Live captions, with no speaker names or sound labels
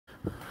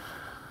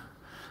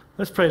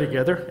Let's pray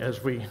together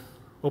as we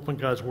open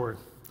God's Word.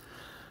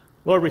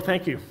 Lord, we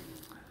thank you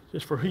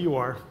just for who you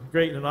are,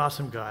 great and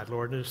awesome God,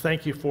 Lord. And just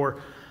thank you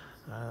for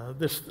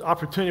this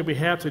opportunity we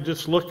have to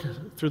just look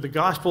through the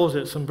Gospels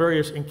at some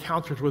various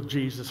encounters with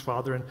Jesus,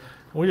 Father. And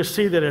we just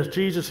see that as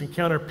Jesus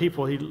encountered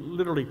people, he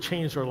literally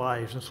changed their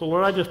lives. And so,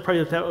 Lord, I just pray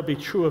that that would be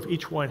true of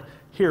each one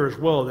here as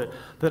well,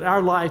 that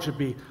our lives would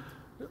be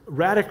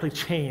radically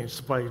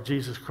changed by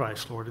Jesus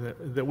Christ, Lord,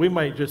 and that we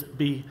might just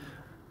be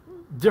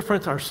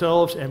different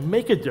ourselves and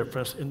make a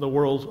difference in the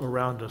world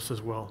around us as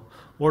well.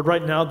 Lord,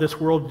 right now this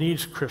world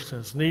needs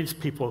Christians, needs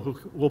people who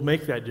will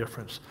make that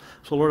difference.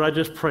 So Lord, I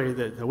just pray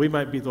that we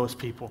might be those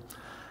people.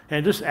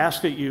 And just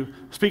ask that you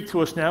speak to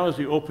us now as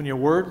you open your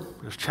word,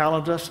 just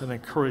challenge us and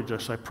encourage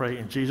us, I pray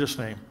in Jesus'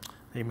 name.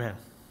 Amen.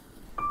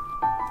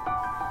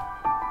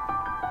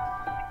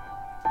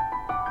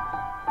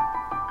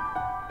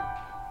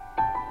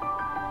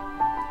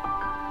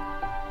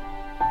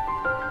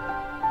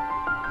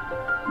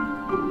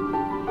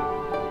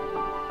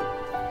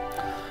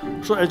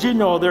 So as you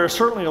know, there is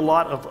certainly a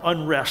lot of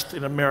unrest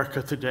in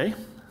America today.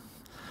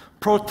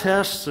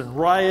 Protests and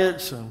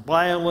riots and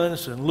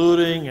violence and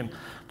looting and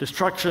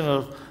destruction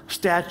of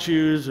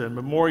statues and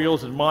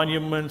memorials and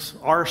monuments,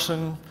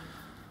 arson,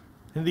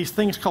 and these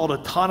things called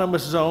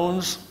autonomous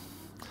zones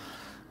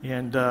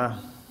and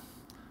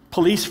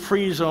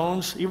police-free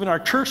zones. Even our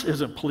church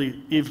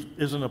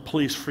isn't a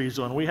police-free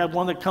zone. We have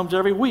one that comes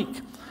every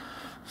week.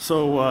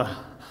 So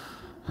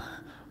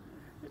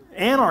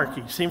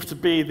anarchy seems to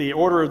be the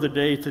order of the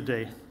day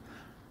today.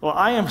 Well,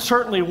 I am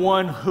certainly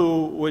one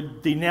who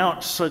would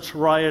denounce such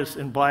riots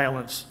and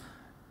violence,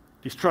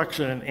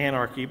 destruction and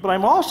anarchy, but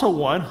I'm also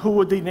one who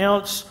would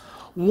denounce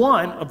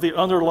one of the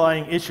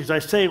underlying issues. I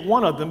say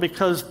one of them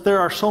because there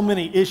are so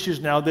many issues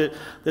now that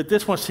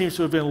this one seems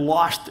to have been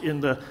lost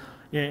in the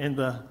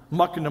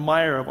muck and the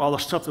mire of all the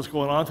stuff that's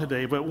going on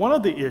today. But one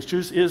of the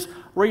issues is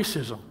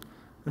racism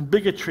and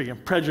bigotry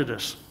and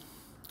prejudice.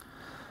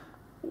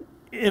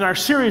 In our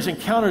series,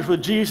 Encounters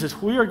with Jesus,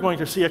 we are going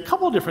to see a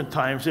couple different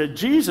times that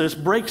Jesus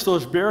breaks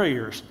those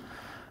barriers.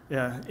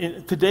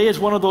 Today is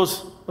one of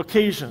those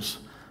occasions.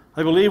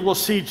 I believe we'll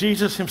see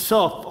Jesus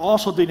himself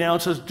also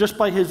denounces, just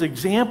by his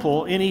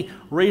example, any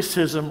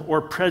racism or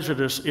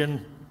prejudice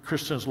in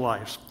Christians'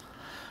 lives.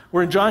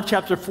 We're in John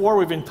chapter 4.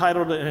 We've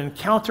entitled it An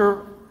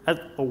Encounter at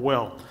a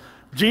Well.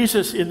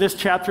 Jesus, in this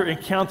chapter,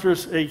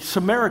 encounters a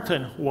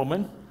Samaritan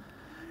woman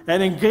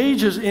and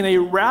engages in a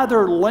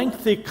rather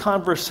lengthy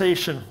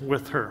conversation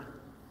with her.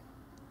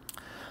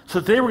 So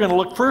today we're going to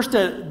look first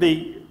at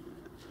the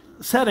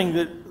setting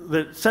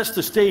that sets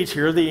the stage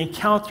here, the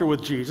encounter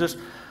with Jesus.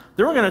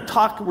 Then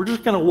we're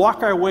just going to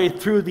walk our way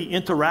through the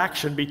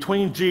interaction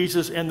between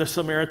Jesus and the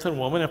Samaritan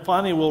woman, and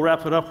finally we'll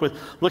wrap it up with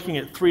looking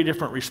at three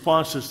different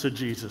responses to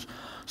Jesus.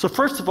 So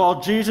first of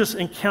all, Jesus'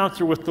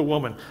 encounter with the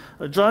woman.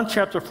 John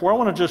chapter 4, I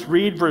want to just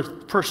read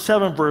first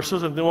 7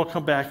 verses, and then we'll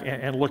come back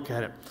and look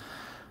at it.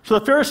 So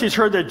the Pharisees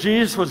heard that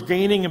Jesus was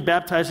gaining and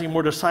baptizing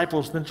more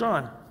disciples than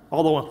John,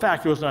 although in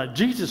fact it was not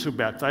Jesus who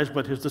baptized,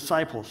 but his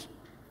disciples.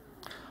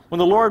 When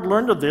the Lord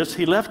learned of this,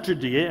 he left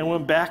Judea and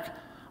went back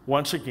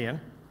once again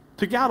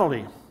to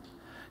Galilee.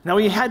 Now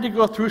he had to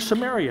go through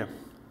Samaria.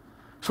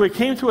 So he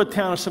came to a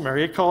town of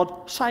Samaria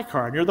called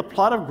Sychar, near the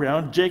plot of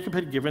ground Jacob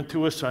had given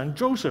to his son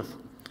Joseph.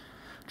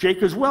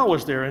 Jacob's well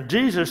was there, and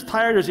Jesus,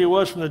 tired as he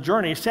was from the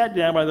journey, sat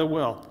down by the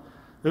well.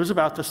 It was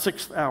about the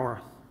 6th hour.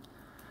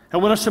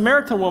 And when a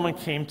Samaritan woman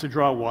came to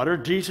draw water,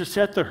 Jesus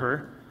said to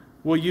her,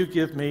 "Will you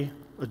give me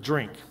a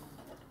drink?"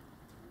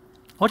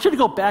 I want you to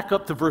go back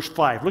up to verse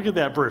 5. Look at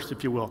that verse,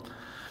 if you will.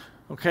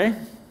 Okay?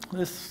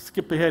 Let's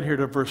skip ahead here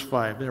to verse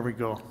 5. There we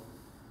go.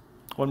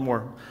 One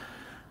more.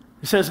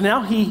 It says,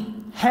 now he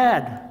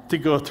had to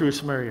go through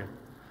Samaria.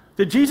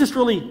 Did Jesus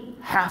really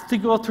have to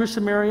go through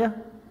Samaria?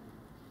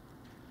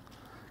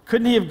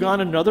 Couldn't he have gone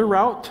another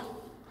route?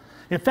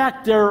 In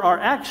fact, there are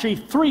actually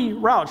 3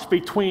 routes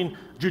between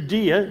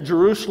Judea,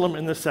 Jerusalem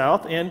in the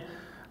south, and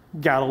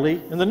Galilee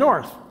in the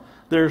north.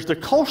 There's the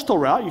coastal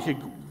route. You could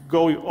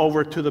go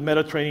over to the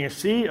Mediterranean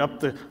Sea,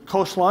 up the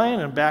coastline,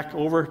 and back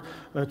over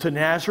to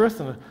Nazareth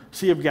and the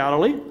Sea of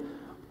Galilee.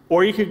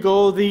 Or you could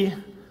go the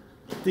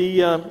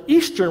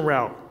eastern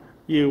route.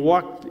 You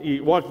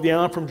walk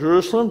down from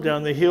Jerusalem,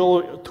 down the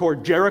hill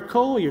toward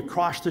Jericho. You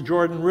cross the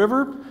Jordan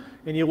River,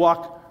 and you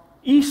walk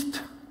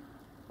east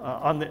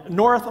on the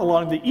north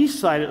along the east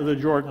side of the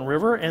Jordan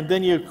River, and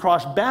then you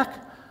cross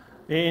back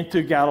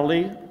into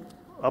Galilee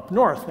up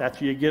north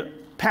after you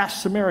get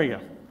past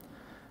Samaria.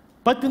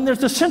 But then there's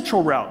the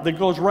central route that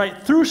goes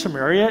right through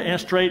Samaria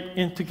and straight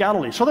into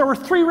Galilee. So there were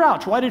 3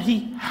 routes. Why did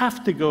he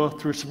have to go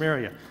through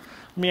Samaria?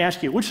 Let me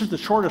ask you, which is the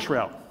shortest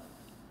route?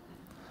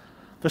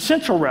 The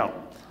central route,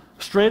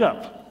 straight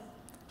up.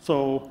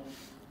 So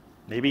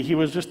maybe he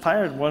was just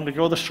tired and wanted to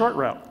go the short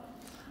route.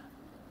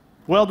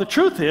 Well, the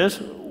truth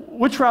is,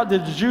 which route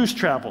did the Jews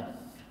travel?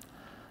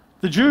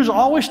 The Jews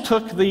always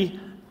took the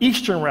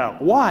eastern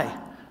route. Why?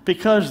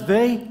 Because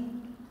they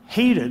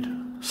hated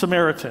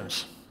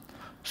Samaritans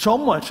so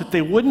much that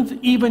they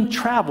wouldn't even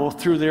travel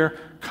through their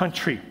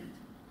country.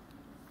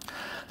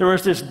 There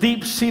was this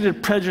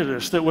deep-seated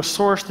prejudice that was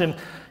sourced in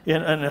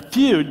a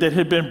feud that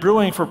had been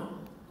brewing for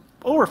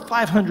over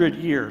 500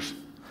 years.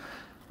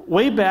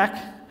 Way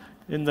back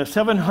in the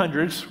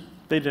 700s,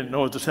 they didn't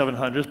know it was the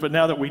 700s, but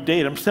now that we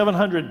date them,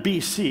 700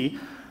 BC,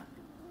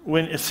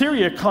 when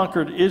Assyria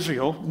conquered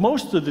Israel,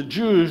 most of the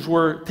Jews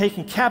were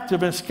taken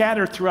captive and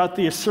scattered throughout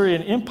the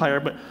Assyrian Empire,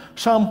 but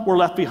some were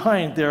left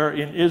behind there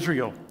in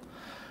Israel.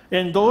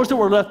 And those that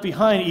were left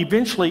behind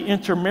eventually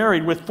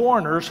intermarried with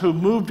foreigners who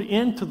moved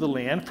into the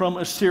land from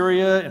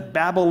Assyria and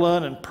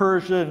Babylon and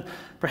Persia and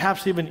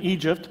perhaps even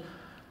Egypt.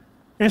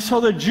 And so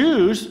the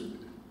Jews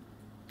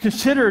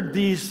considered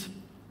these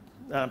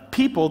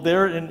people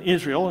there in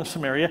Israel and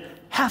Samaria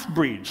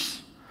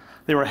half-breeds.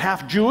 They were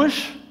half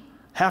Jewish,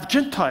 half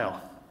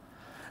Gentile.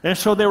 And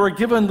so they were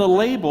given the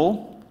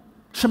label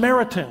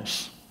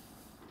Samaritans.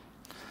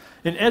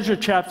 In Ezra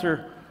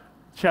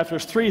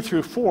chapters 3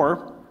 through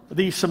 4,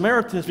 the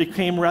Samaritans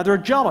became rather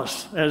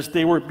jealous as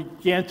they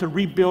began to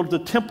rebuild the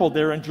temple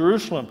there in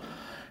Jerusalem.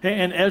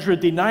 And Ezra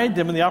denied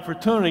them the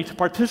opportunity to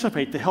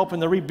participate, to help in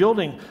the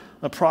rebuilding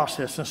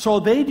process. And so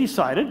they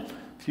decided,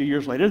 a few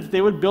years later, that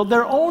they would build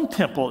their own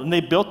temple. And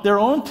they built their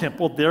own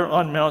temple there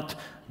on Mount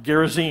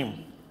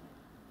Gerizim,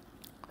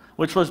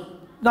 which was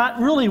not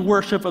really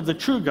worship of the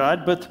true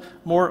God, but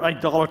more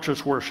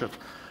idolatrous worship,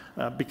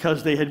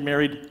 because they had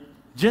married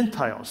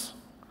Gentiles.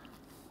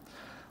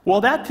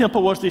 Well, that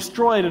temple was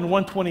destroyed in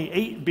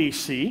 128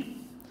 BC,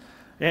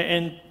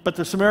 but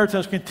the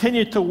Samaritans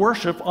continued to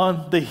worship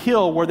on the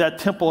hill where that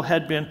temple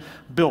had been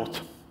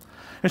built.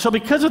 And so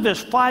because of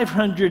this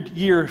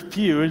 500-year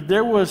feud,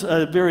 there was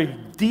a very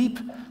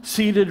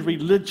deep-seated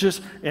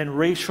religious and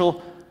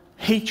racial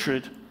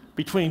hatred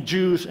between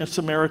Jews and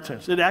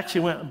Samaritans. It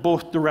actually went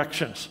both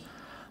directions.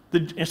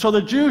 And so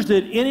the Jews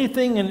did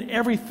anything and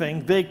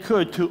everything they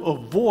could to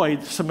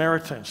avoid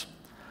Samaritans,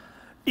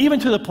 even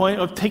to the point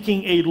of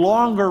taking a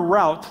longer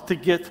route to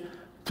get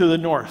to the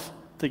north,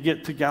 to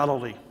get to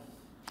Galilee.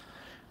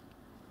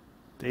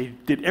 They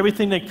did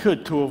everything they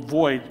could to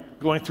avoid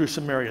going through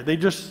Samaria. They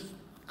just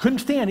couldn't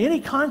stand any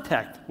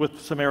contact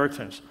with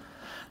Samaritans.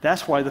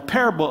 That's why the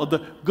parable of the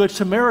Good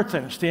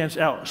Samaritan stands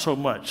out so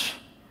much.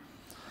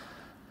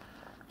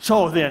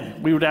 So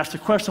then, we would ask the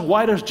question,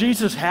 why does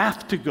Jesus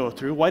have to go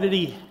through? Why did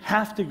he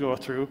have to go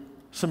through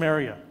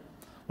Samaria?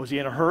 Was he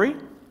in a hurry?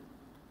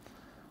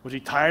 Was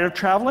he tired of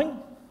traveling?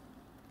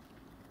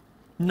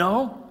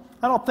 No,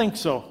 I don't think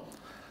so.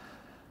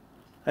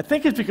 I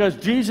think it's because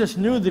Jesus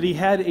knew that he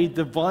had a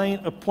divine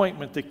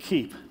appointment to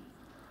keep.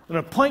 An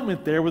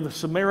appointment there with a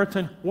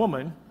Samaritan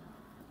woman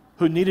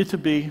who needed to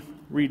be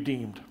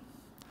redeemed.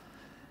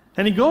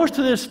 And he goes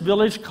to this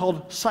village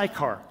called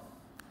Sychar.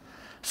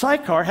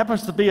 Sychar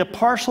happens to be a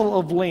parcel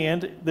of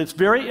land that's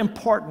very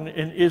important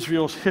in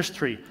Israel's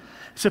history.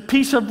 It's a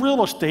piece of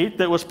real estate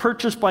that was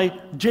purchased by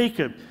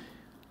Jacob.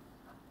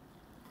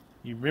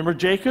 You remember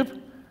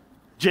Jacob?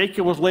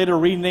 Jacob was later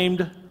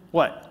renamed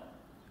what?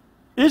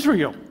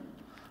 Israel.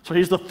 So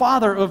he's the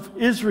father of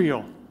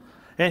Israel.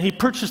 And he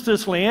purchased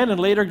this land and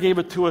later gave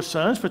it to his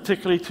sons,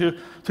 particularly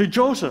to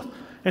Joseph.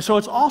 And so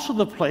it's also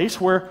the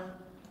place where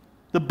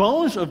the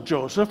bones of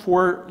Joseph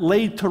were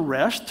laid to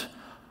rest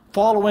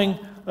following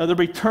the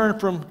return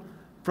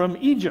from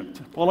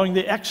Egypt, following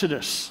the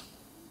Exodus.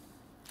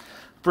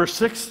 Verse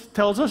 6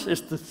 tells us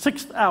it's the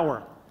 6th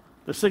hour.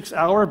 The 6th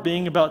hour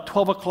being about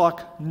 12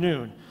 o'clock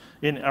noon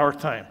in our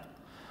time.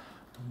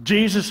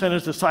 Jesus and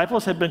his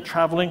disciples had been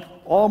traveling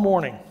all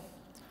morning.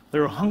 They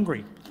were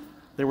hungry.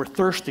 They were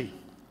thirsty.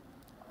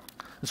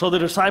 And so the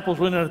disciples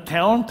went into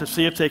town to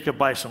see if they could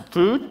buy some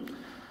food.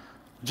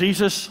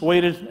 Jesus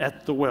waited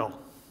at the well.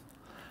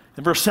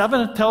 In verse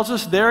 7, it tells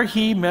us there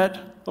he met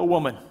a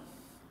woman.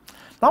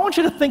 Now, I want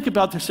you to think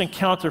about this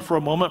encounter for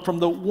a moment from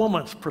the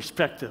woman's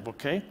perspective,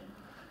 okay?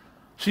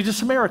 She's a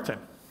Samaritan.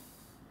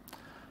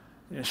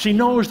 She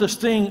knows the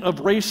sting of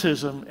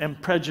racism and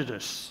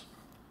prejudice.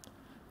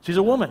 She's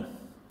a woman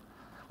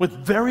with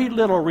very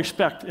little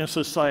respect in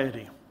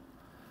society.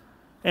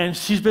 And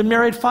she's been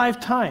married 5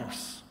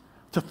 times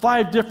to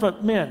 5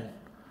 different men,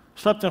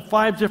 slept in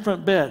 5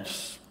 different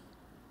beds,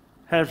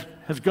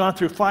 has gone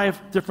through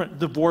 5 different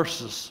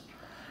divorces.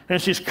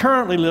 And she's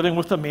currently living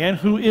with a man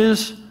who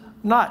is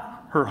not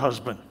her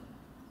husband.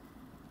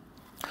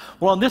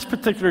 Well, on this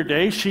particular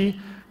day, she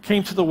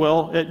came to the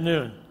well at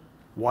noon.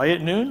 Why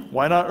at noon?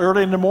 Why not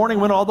early in the morning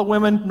when all the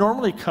women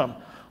normally come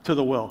to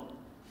the well?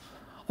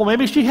 Well,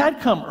 maybe she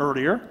had come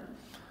earlier,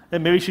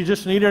 and maybe she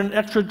just needed an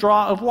extra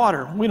draw of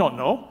water. We don't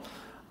know.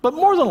 But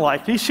more than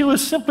likely, she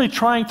was simply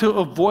trying to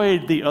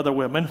avoid the other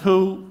women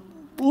who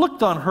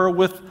looked on her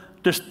with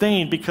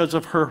disdain because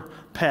of her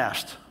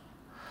past.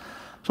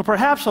 So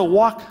perhaps a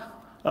walk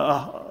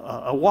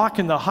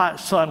in the hot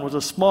sun was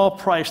a small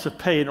price to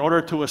pay in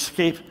order to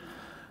escape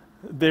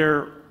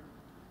their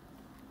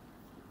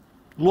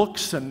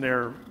looks and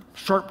their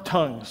sharp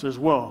tongues as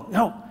well.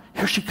 No,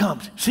 here she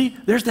comes. See,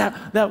 there's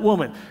that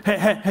woman.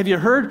 Have you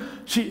heard?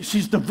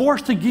 She's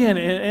divorced again,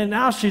 and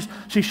now she's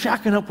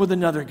shacking up with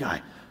another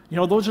guy. You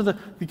know, those are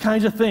the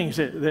kinds of things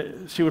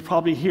that she would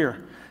probably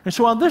hear. And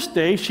so on this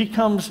day, she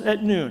comes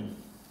at noon.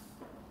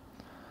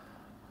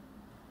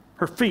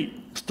 her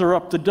feet stir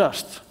up the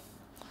dust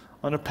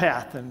on a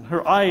path, and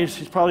her eyes,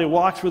 she probably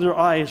walks with her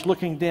eyes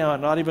looking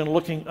down, not even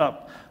looking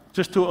up,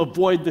 just to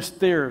avoid the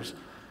stares.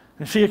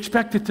 And she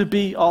expected to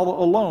be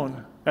all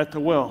alone at the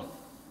well.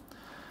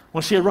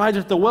 When she arrives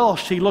at the well,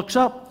 she looks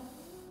up.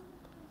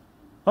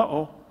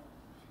 Uh-oh,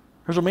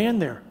 there's a man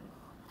there.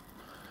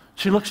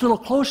 She looks a little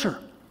closer.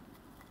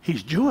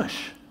 He's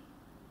Jewish.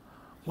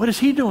 What is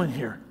he doing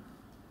here?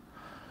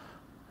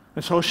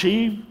 And so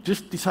she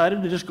just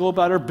decided to just go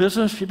about her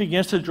business. She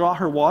begins to draw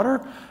her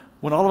water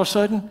when all of a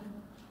sudden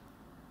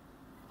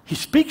he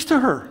speaks to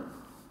her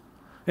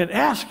and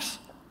asks,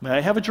 "May I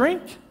have a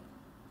drink?"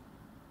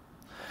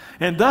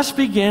 And thus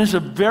begins a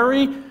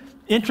very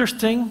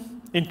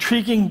interesting,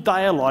 intriguing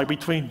dialogue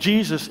between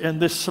Jesus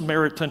and this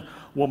Samaritan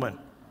woman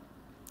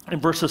in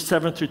verses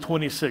 7 through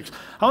 26.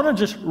 I want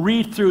to just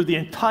read through the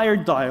entire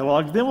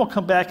dialogue, then we'll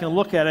come back and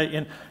look at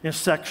it in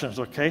sections,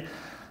 okay?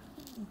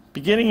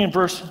 Beginning in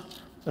verse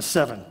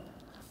 7.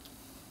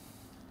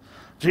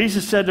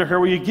 Jesus said to her,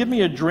 "Will you give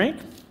me a drink?"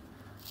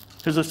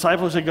 His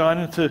disciples had gone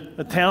into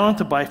the town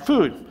to buy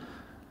food.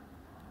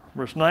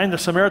 Verse 9, the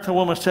Samaritan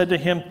woman said to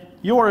him,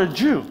 "You are a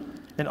Jew,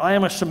 and I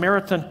am a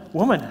Samaritan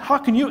woman. How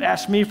can you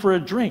ask me for a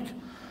drink?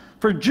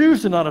 For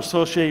Jews do not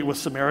associate with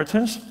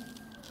Samaritans."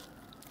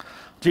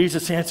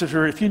 Jesus answered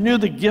her, "If you knew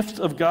the gift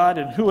of God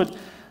and who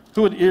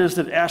it is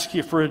that asks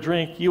you for a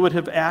drink, you would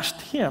have asked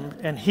him,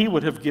 and he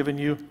would have given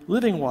you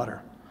living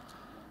water."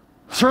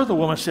 "Sir," the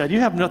woman said, "you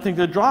have nothing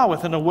to draw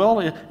with, and the well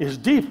is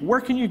deep. Where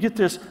can you get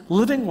this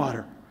living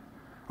water?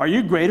 Are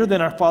you greater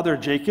than our father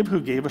Jacob, who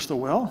gave us the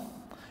well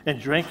and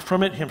drank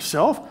from it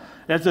himself,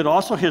 as did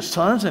also his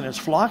sons and his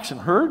flocks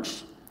and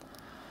herds?"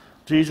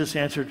 Jesus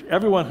answered,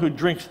 "Everyone who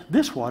drinks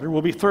this water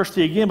will be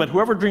thirsty again, but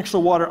whoever drinks the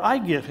water I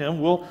give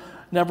him will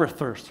never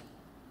thirst.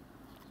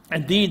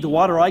 Indeed, the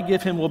water I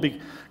give him will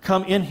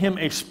become in him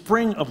a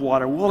spring of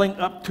water, welling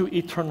up to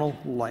eternal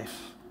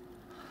life."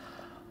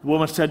 The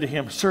woman said to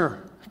him, "Sir,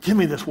 give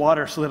me this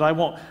water so that I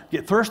won't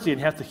get thirsty and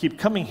have to keep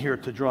coming here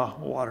to draw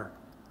water."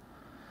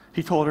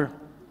 He told her,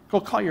 "Go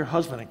call your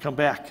husband and come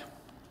back."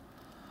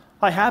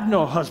 "I have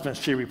no husband,"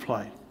 she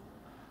replied.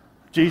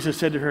 Jesus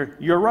said to her,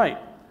 "You're right.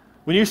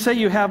 When you say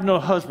you have no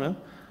husband,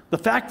 the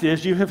fact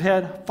is you have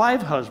had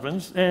 5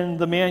 husbands, and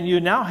the man you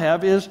now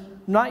have is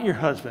not your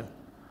husband.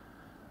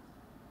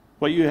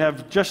 What you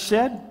have just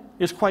said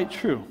is quite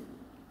true."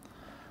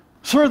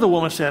 "Sir," the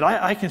woman said,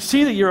 I can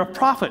see that you're a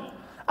prophet.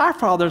 Our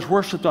fathers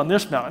worshipped on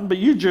this mountain, but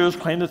you Jews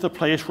claim that the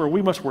place where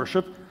we must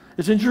worship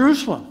is in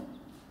Jerusalem."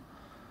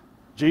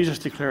 Jesus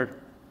declared,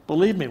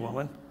 "Believe me,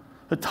 woman,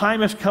 the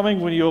time is coming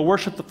when you will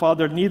worship the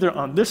Father neither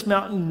on this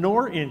mountain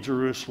nor in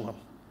Jerusalem.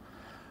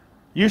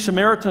 You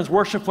Samaritans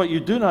worship what you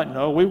do not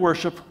know. We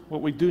worship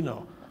what we do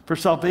know, for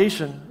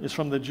salvation is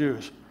from the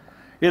Jews.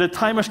 Yet a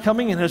time is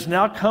coming and has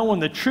now come when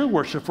the true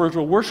worshipers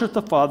will worship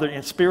the Father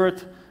in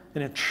spirit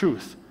and in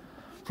truth.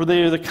 For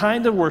they are the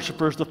kind of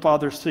worshipers the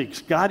Father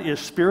seeks. God is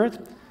spirit,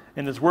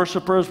 and his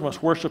worshipers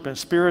must worship in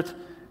spirit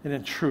and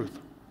in truth."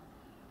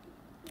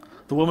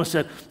 The woman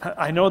said,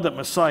 "I know that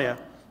Messiah,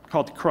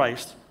 called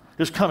Christ,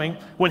 is coming.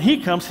 When he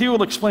comes, he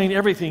will explain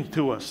everything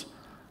to us."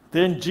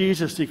 Then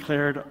Jesus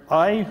declared,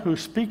 "I who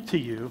speak to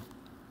you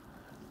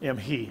am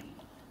he."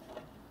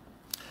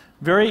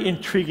 Very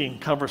intriguing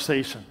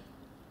conversation.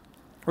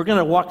 We're going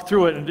to walk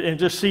through it and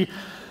just see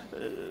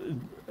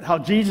how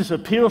Jesus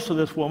appeals to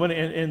this woman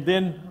and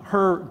then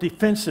her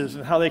defenses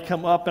and how they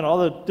come up and all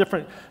the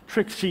different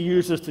tricks she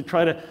uses to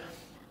try to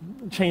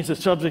change the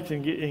subject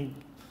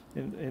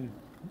and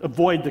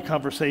avoid the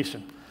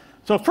conversation.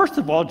 So first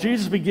of all,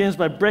 Jesus begins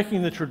by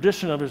breaking the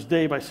tradition of his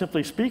day by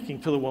simply speaking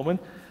to the woman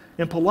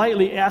and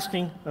politely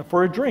asking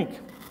for a drink.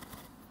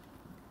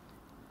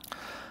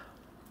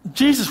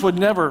 Jesus would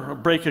never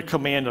break a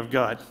command of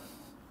God,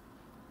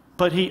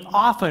 but he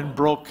often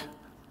broke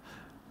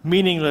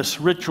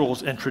meaningless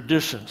rituals and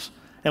traditions.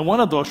 And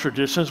one of those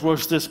traditions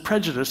was this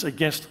prejudice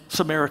against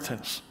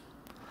Samaritans.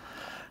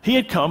 He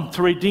had come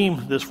to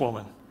redeem this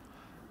woman,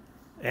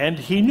 and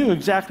he knew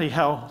exactly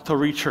how to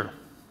reach her.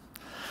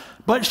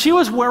 But she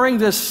was wearing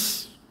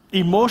this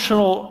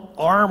emotional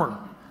armor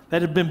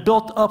that had been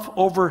built up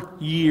over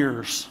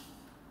years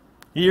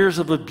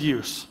of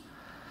abuse.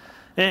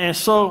 And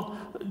so,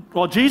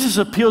 while Jesus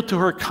appealed to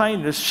her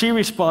kindness, she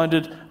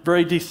responded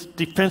very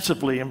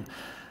defensively.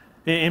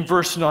 In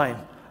verse 9,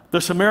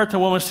 the Samaritan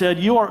woman said,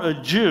 "You are a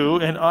Jew,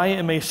 and I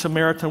am a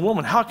Samaritan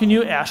woman. How can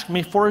you ask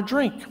me for a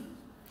drink?"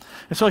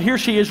 And so here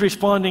she is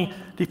responding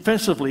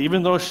defensively,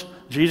 even though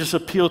Jesus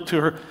appealed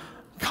to her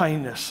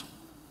kindness.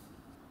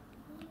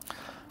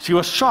 She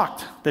was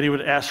shocked that he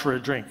would ask for a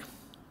drink.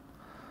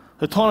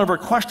 The tone of her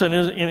question,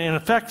 in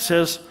effect,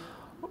 says,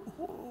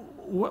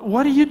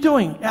 "What are you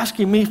doing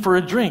asking me for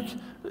a drink?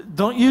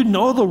 Don't you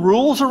know the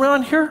rules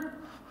around here?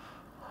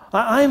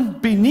 I'm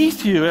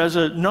beneath you as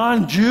a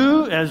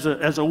non-Jew,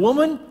 as a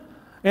woman,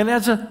 and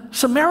as a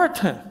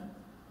Samaritan.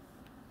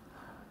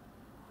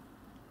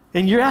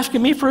 And you're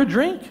asking me for a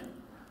drink?"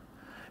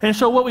 And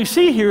so what we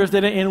see here is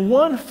that in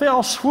one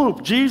fell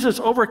swoop,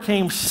 Jesus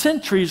overcame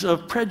centuries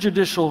of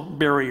prejudicial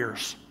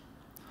barriers.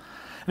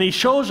 And he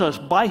shows us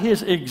by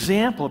his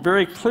example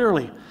very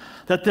clearly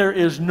that there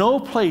is no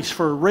place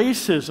for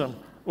racism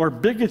or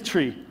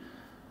bigotry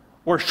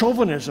or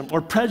chauvinism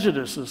or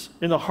prejudices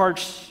in the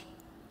hearts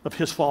of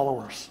his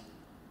followers.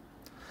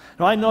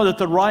 Now, I know that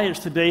the riots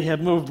today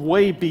have moved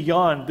way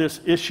beyond this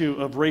issue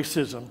of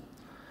racism.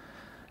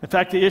 In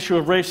fact, the issue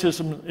of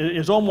racism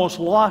is almost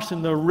lost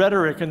in the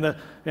rhetoric and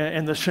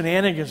the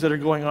shenanigans that are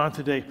going on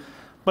today.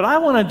 But I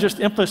want to just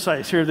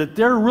emphasize here that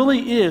there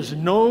really is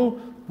no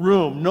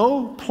room,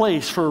 no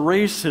place for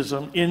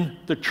racism in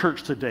the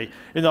church today,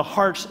 in the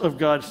hearts of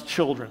God's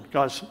children,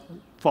 God's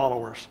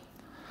followers.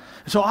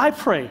 So I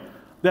pray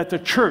that the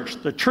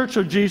church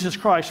of Jesus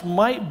Christ,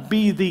 might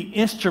be the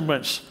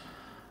instruments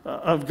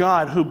of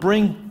God who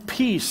bring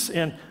peace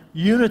and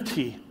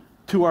unity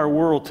to our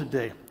world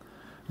today.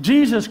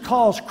 Jesus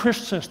calls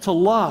Christians to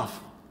love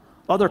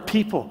other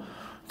people,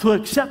 to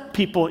accept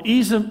people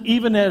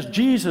even as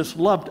Jesus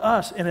loved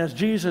us and as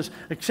Jesus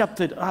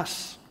accepted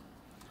us.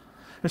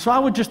 And so I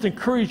would just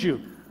encourage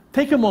you,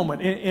 take a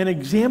moment and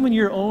examine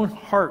your own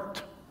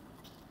heart.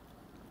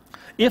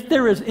 If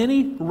there is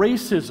any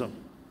racism,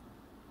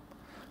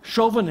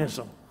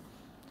 chauvinism,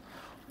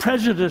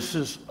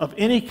 prejudices of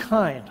any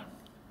kind,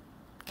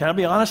 can I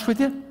be honest with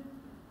you?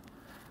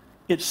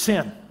 It's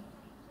sin.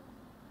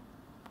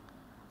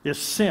 It's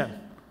sin.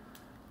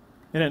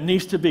 And it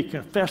needs to be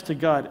confessed to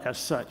God as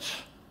such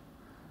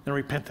and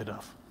repented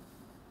of.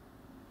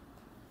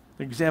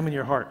 Examine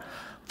your heart.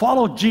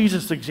 Follow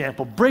Jesus'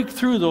 example. Break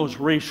through those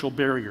racial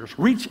barriers.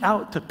 Reach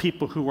out to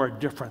people who are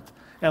different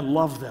and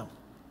love them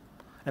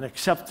and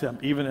accept them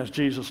even as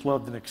Jesus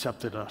loved and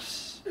accepted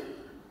us.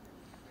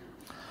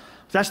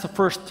 That's the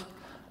first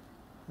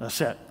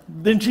set.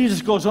 Then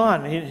Jesus goes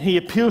on. He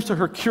appeals to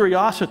her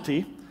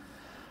curiosity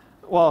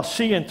while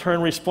she in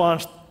turn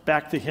responds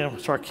back to him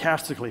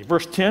sarcastically.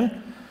 Verse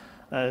 10,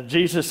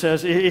 Jesus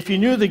says, if you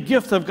knew the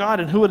gift of God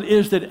and who it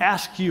is that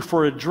asks you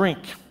for a drink,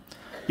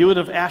 you would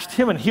have asked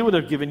him and he would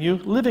have given you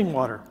living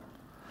water.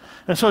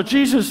 And so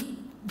Jesus,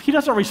 he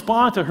doesn't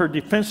respond to her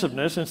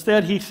defensiveness.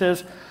 Instead, he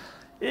says,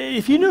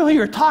 if you knew who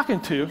you're talking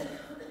to,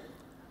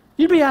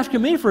 you'd be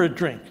asking me for a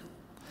drink.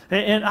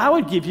 And I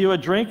would give you a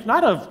drink,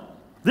 not of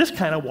this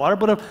kind of water,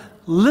 but of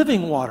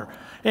living water.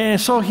 And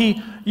so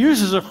he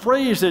uses a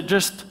phrase that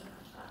just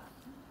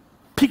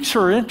piques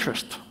her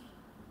interest,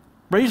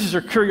 raises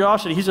her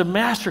curiosity. He's a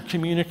master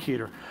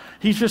communicator.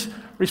 He's just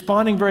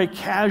responding very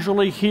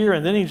casually here,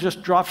 and then he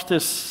just drops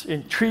this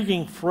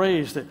intriguing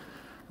phrase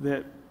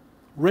that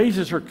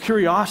raises her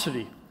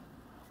curiosity.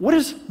 What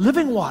is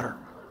living water?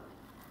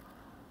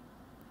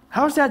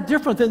 How is that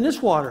different than this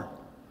water?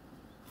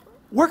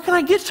 Where can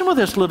I get some of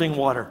this living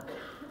water?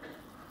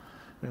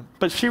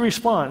 But she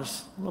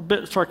responds a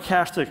bit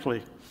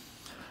sarcastically.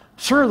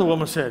 Sir, the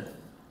woman said,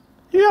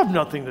 you have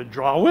nothing to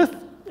draw with,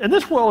 and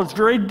this well is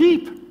very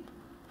deep.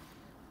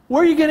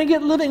 Where are you going to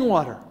get living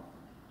water?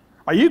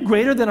 Are you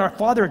greater than our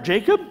father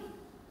Jacob?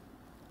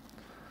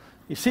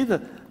 You see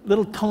the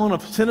little tone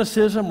of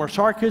cynicism or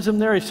sarcasm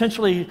there?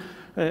 Essentially,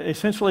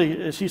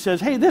 she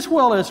says, hey, this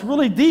well is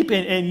really deep,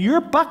 and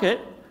your bucket,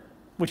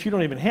 which you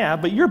don't even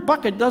have, but your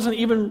bucket doesn't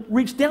even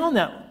reach down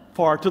that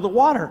far to the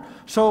water.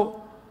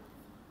 So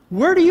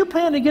where do you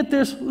plan to get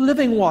this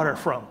living water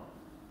from?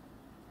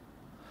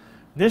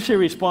 Then she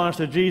responds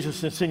to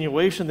Jesus'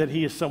 insinuation that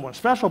he is someone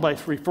special by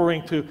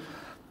referring to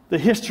the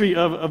history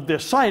of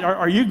this site.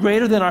 Are you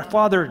greater than our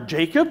father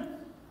Jacob?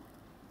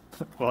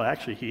 Well,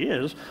 actually he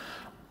is,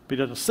 but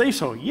he doesn't say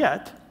so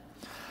yet.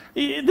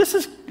 This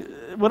is,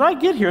 what I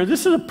get here,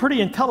 this is a pretty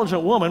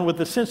intelligent woman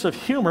with a sense of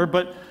humor,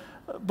 but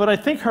I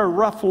think her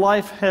rough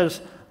life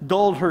has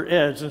dulled her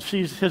edge, and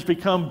she has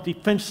become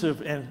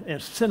defensive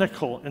and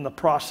cynical in the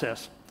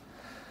process.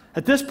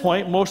 At this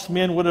point, most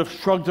men would have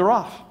shrugged her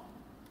off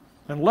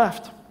and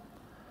left.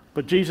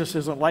 But Jesus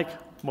isn't like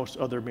most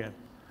other men.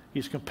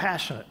 He's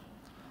compassionate.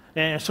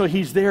 And so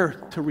he's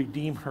there to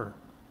redeem her.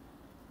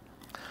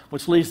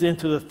 Which leads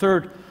into the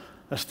third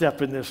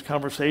step in this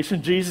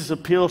conversation. Jesus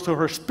appeals to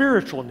her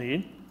spiritual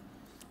need.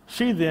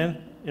 She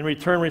then, in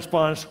return,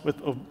 responds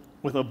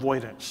with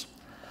avoidance.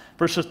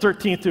 Verses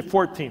 13 through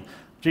 14.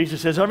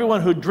 Jesus says,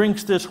 everyone who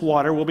drinks this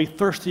water will be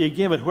thirsty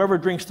again, but whoever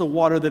drinks the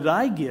water that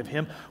I give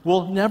him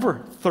will never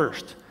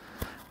thirst.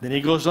 Then he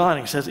goes on,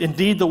 he says,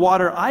 indeed, the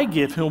water I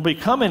give him will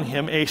become in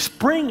him a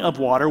spring of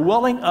water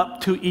welling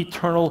up to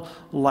eternal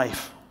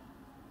life.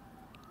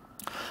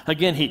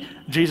 Again,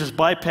 Jesus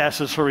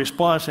bypasses her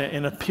response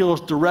and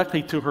appeals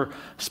directly to her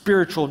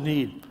spiritual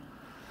need.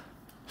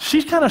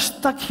 She's kind of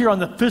stuck here on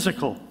the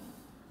physical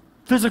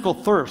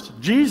thirst.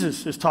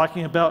 Jesus is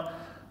talking about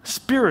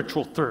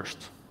spiritual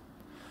thirst.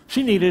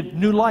 She needed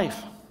new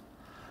life.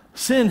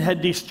 Sin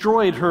had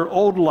destroyed her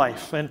old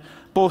life, and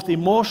both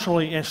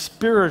emotionally and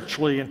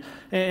spiritually,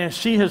 and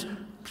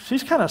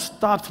she's kind of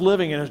stopped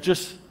living and is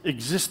just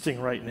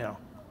existing right now,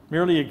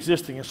 merely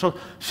existing. And so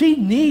she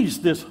needs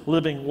this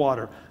living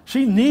water.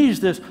 She needs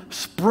this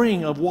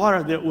spring of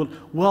water that will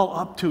well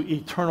up to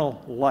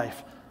eternal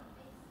life.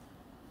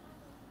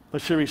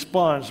 But she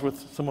responds with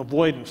some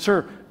avoidance.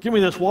 Sir, give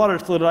me this water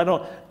so that I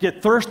don't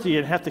get thirsty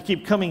and have to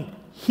keep coming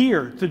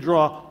here to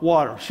draw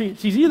water.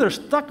 She's either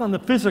stuck on the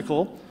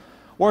physical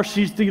or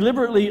she's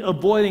deliberately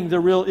avoiding the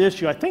real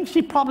issue. I think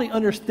she probably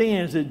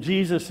understands that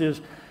Jesus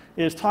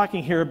is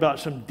talking here about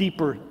some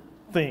deeper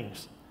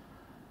things.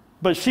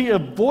 But she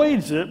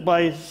avoids it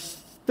by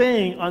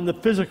staying on the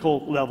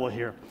physical level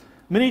here.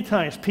 Many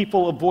times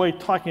people avoid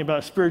talking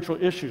about spiritual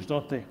issues,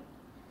 don't they?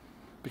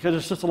 Because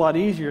it's just a lot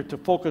easier to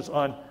focus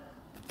on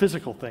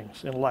physical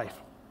things in life.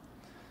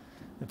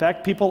 In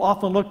fact, people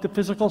often look to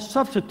physical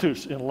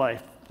substitutes in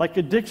life, like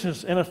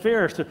addictions and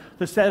affairs,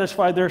 to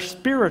satisfy their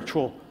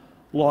spiritual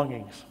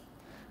longings.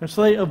 And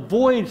so they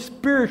avoid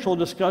spiritual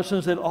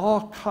discussions at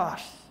all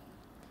costs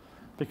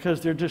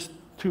because they're just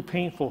too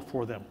painful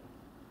for them.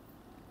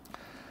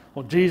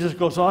 Well, Jesus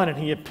goes on and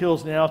he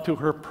appeals now to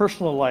her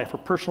personal life, her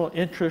personal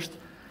interest,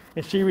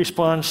 and she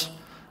responds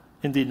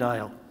in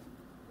denial.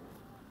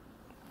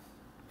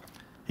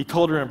 He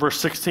told her in verse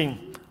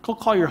 16, "Go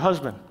call your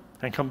husband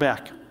and come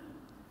back."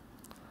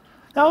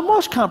 Now, in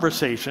most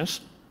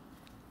conversations,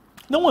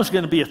 no one's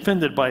going to be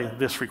offended by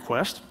this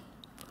request.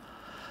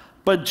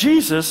 But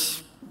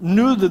Jesus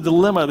knew the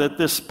dilemma that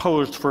this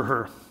posed for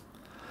her.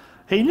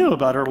 He knew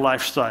about her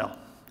lifestyle.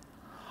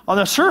 On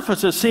the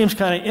surface, it seems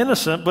kind of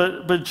innocent,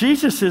 but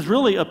Jesus is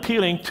really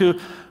appealing to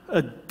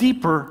a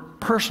deeper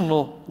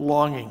personal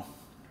longing.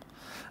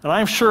 And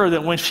I'm sure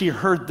that when she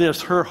heard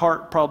this, her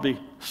heart probably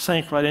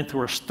sank right into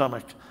her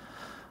stomach.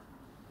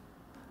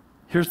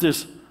 Here's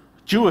this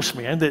Jewish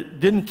man that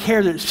didn't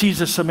care that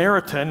she's a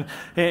Samaritan,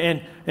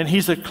 and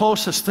he's the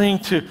closest thing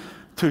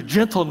to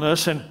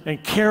gentleness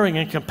and caring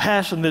and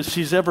compassion that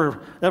she's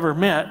ever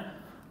met.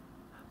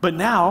 But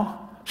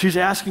now she's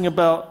asking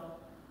about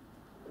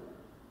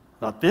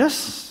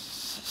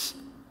this,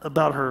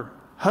 about her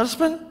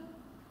husband.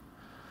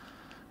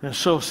 And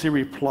so she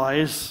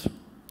replies,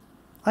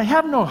 "I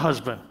have no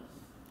husband."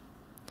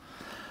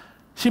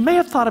 She may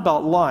have thought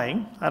about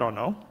lying. I don't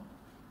know.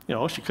 You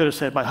know, she could have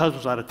said, "My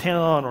husband's out of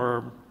town,"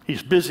 or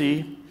 "He's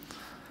busy."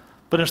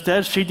 But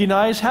instead, she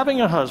denies having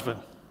a husband.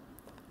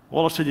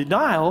 Well, it's a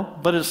denial,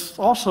 but it's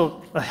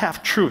also a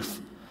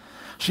half-truth.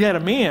 She had a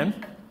man,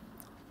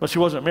 but she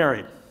wasn't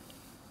married.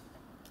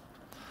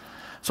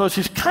 So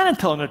she's kind of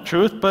telling the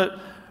truth, but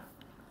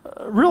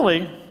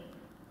really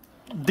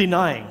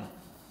denying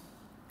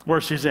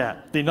where she's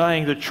at,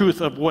 denying the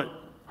truth of what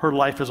her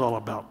life is all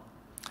about.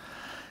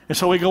 And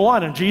so we go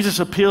on, and Jesus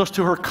appeals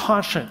to her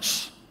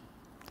conscience,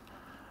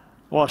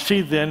 while she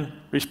then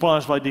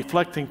responds by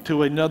deflecting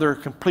to another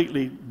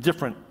completely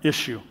different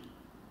issue.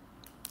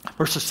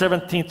 Verses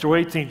 17 through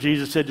 18,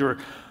 Jesus said to her,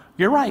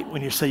 "You're right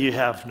when you say you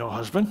have no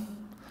husband.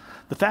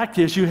 The fact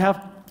is you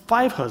have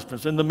 5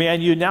 husbands, and the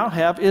man you now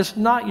have is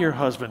not your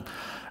husband."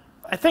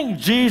 I think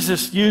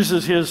Jesus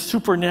uses his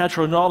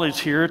supernatural knowledge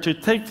here to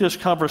take this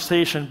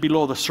conversation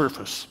below the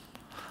surface,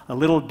 a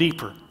little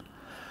deeper.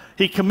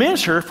 He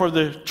commends her for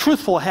the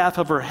truthful half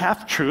of her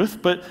half-truth,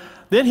 but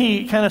then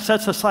he kind of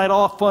sets aside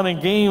all fun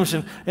and games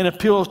and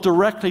appeals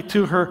directly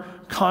to her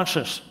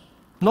conscience.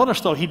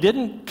 Notice, though, he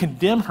didn't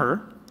condemn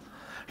her.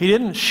 He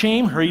didn't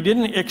shame her. He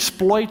didn't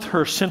exploit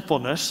her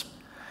sinfulness.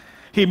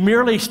 He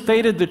merely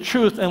stated the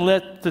truth and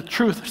let the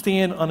truth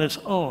stand on its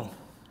own.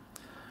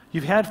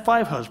 You've had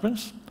 5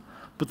 husbands,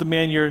 but the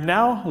man you're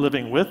now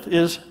living with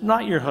is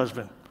not your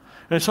husband.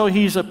 And so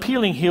he's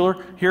appealing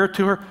here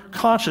to her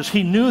conscience.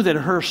 He knew that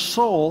her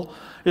soul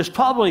is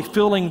probably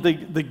feeling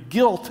the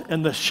guilt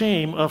and the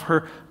shame of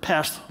her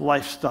past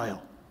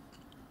lifestyle.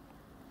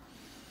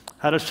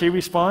 How does she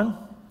respond?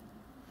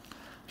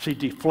 She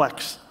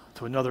deflects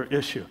to another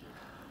issue.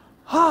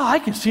 "I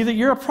can see that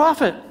you're a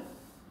prophet.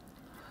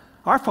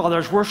 Our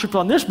fathers worshipped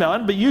on this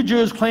mountain, but you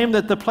Jews claim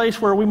that the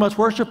place where we must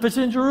worship is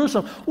in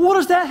Jerusalem." What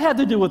does that have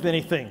to do with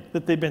anything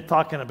that they've been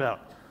talking about?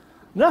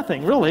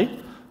 Nothing, really.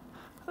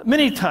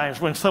 Many times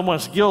when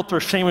someone's guilt or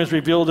shame is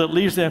revealed, it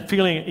leaves them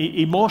feeling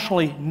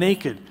emotionally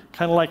naked,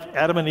 kind of like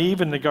Adam and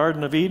Eve in the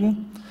Garden of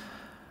Eden.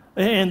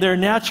 And their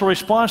natural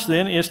response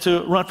then is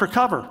to run for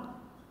cover.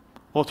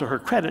 Well, to her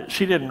credit,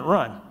 she didn't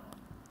run.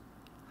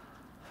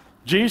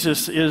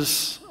 Jesus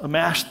is a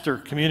master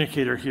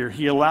communicator here.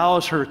 He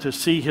allows her to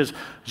see his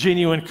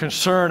genuine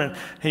concern, and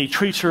he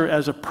treats her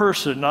as a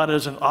person, not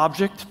as an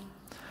object.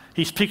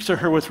 He speaks to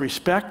her with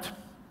respect,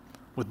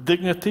 with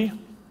dignity.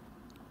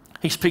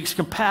 He speaks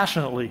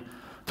compassionately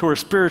to her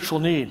spiritual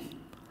need.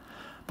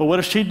 But what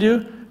does she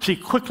do? She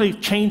quickly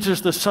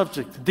changes the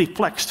subject,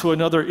 deflects to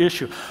another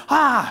issue.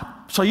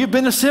 So you've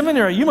been to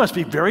seminary. You must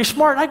be very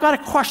smart. I've got a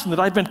question that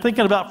I've been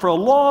thinking about for a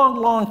long,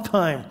 long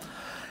time.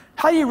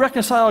 How do you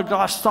reconcile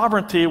God's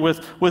sovereignty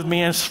with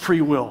man's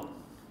free will?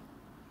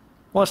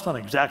 Well, that's not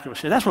exactly what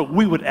she said. That's what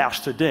we would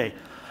ask today.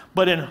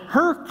 But in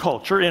her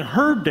culture, in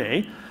her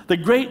day, the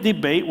great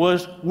debate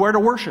was where to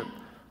worship.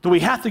 Do we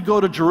have to go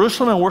to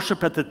Jerusalem and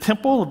worship at the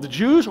temple of the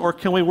Jews, or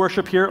can we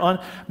worship here on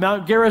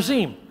Mount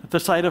Gerizim, at the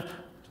site of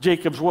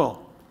Jacob's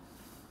well?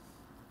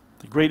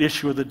 The great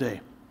issue of the day.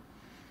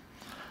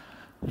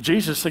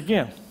 Jesus,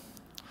 again,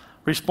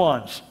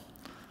 responds.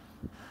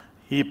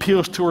 He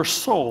appeals to her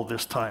soul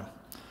this time.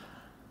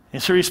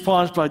 And she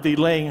responds by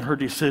delaying her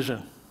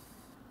decision.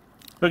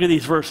 Look at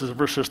these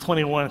verses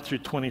 21 through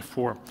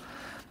 24.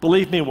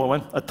 Believe me,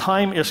 woman, a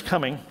time is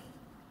coming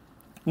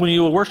when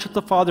you will worship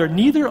the Father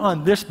neither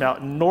on this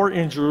mountain nor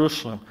in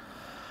Jerusalem.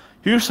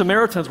 You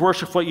Samaritans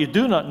worship what you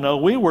do not know.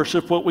 We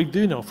worship what we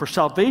do know, for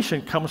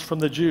salvation comes from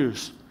the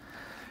Jews.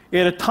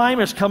 Yet a time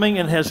is coming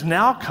and has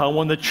now come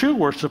when the true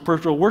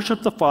worshipers will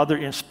worship the Father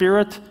in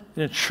spirit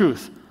and in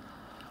truth,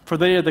 for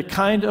they are the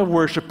kind of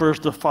worshipers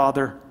the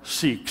Father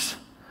seeks.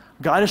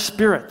 God is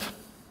spirit,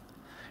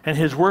 and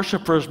his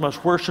worshipers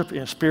must worship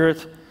in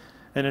spirit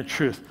and in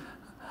truth.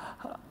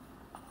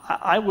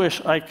 I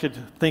wish I could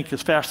think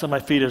as fast on my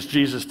feet as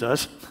Jesus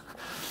does,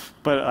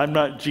 but I'm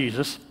not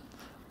Jesus.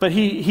 But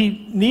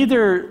he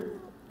neither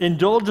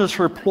indulges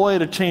her ploy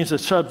to change the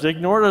subject,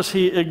 nor does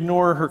he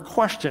ignore her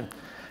question.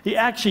 He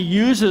actually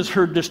uses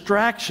her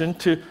distraction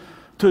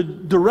to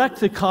direct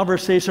the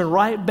conversation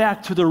right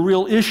back to the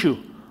real issue,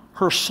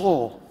 her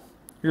soul.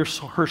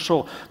 Her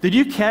soul. Did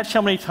you catch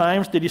how many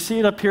times, did you see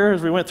it up here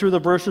as we went through the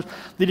verses?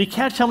 Did you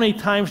catch how many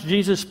times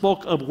Jesus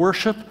spoke of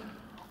worship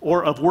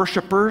or of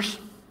worshipers?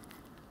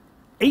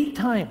 8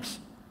 times.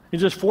 In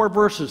just 4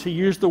 verses, he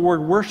used the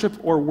word worship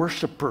or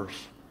worshipers.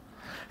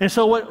 And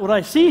so what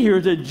I see here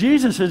is that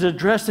Jesus is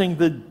addressing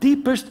the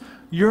deepest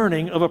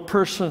yearning of a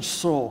person's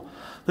soul,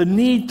 the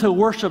need to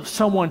worship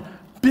someone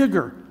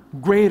bigger,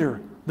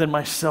 greater than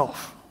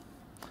myself.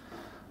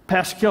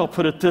 Pascal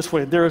put it this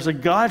way: there is a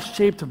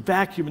God-shaped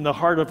vacuum in the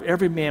heart of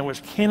every man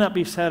which cannot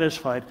be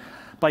satisfied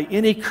by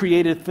any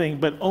created thing,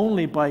 but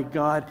only by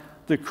God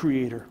the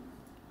Creator.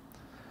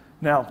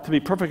 Now, to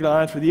be perfectly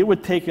honest with you, it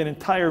would take an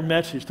entire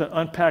message to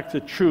unpack the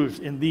truths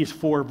in these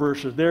 4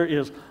 verses. There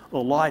is a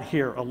lot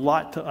here, a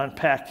lot to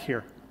unpack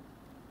here.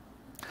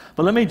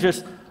 But let me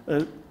just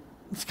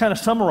let's kind of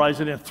summarize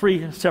it in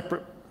 3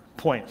 separate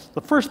points.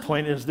 The first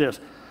point is this.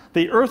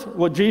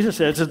 What Jesus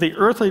says is the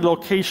earthly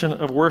location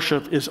of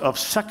worship is of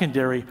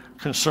secondary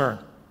concern.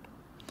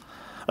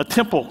 A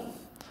temple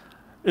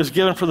is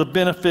given for the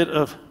benefit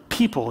of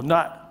people,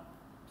 not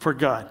for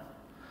God.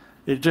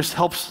 It just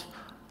helps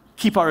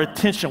keep our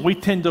attention. We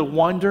tend to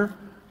wander.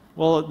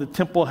 Well, the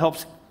temple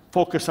helps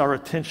focus our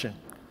attention.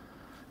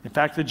 In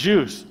fact, the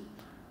Jews,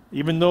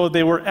 even though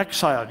they were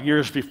exiled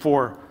years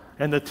before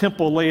and the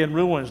temple lay in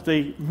ruins,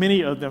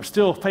 many of them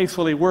still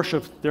faithfully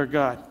worshiped their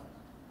God.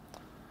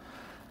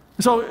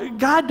 So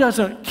God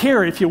doesn't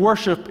care if you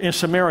worship in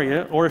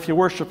Samaria or if you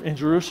worship in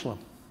Jerusalem.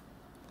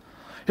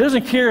 He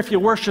doesn't care if you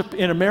worship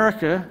in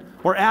America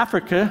or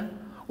Africa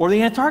or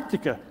the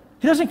Antarctica.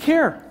 He doesn't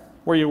care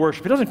where you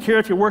worship. He doesn't care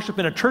if you worship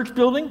in a church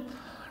building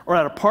or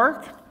at a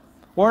park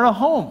or in a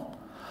home.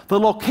 The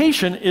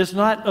location is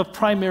not of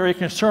primary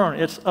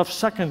concern. It's of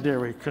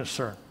secondary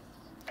concern.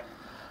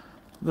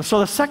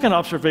 So the second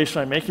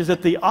observation I make is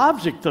that the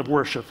object of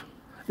worship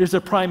is the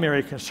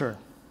primary concern.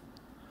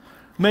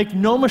 Make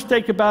no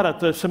mistake about it,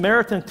 the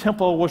Samaritan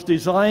temple was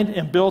designed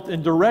and built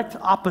in direct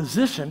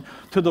opposition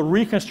to the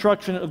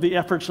reconstruction of the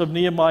efforts of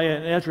Nehemiah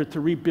and Ezra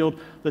to rebuild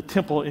the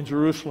temple in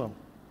Jerusalem.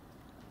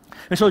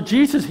 And so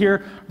Jesus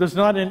here does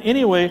not in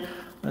any way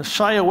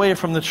shy away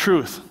from the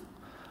truth.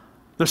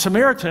 The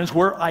Samaritans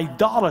were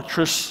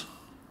idolatrous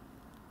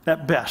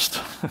at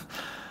best.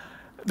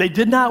 They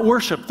did not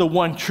worship the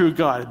one true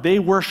God. They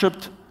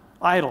worshiped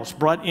idols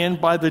brought in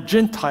by the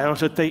Gentiles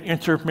that they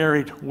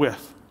intermarried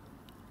with.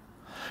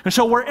 And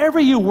so wherever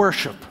you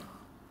worship,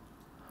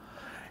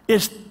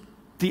 it's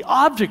the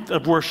object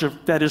of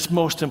worship that is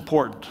most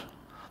important,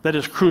 that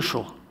is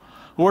crucial.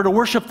 We're to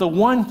worship the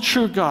one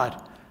true God,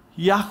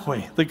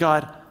 Yahweh, the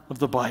God of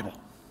the Bible,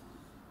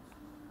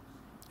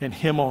 and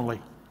Him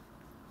only.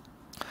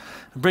 It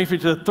brings me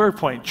to the third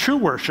point. True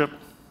worship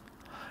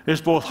is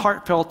both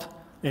heartfelt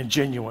and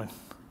genuine.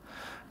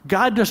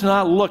 God does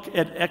not look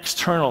at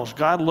externals.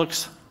 God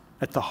looks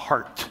at the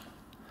heart.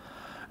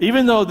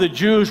 Even though the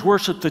Jews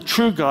worshiped the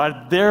true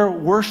God, their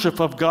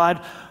worship of God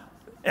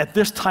at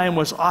this time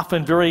was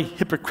often very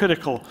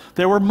hypocritical.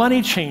 There were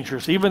money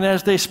changers, even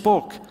as they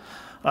spoke,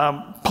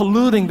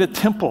 polluting the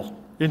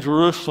temple in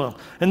Jerusalem.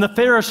 And the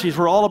Pharisees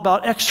were all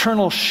about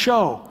external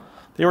show.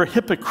 They were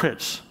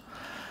hypocrites.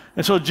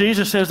 And so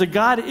Jesus says that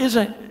God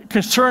isn't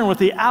concerned with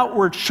the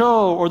outward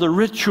show or the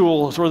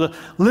rituals or the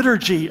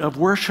liturgy of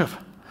worship.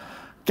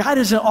 God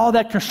isn't all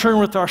that concerned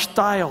with our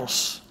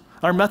styles,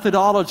 our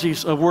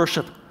methodologies of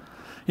worship.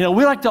 You know,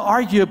 we like to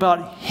argue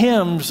about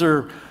hymns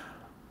or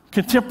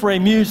contemporary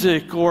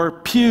music or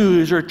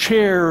pews or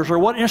chairs or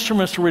what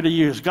instruments we're to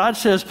use. God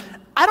says,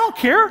 I don't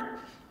care.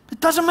 It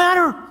doesn't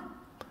matter.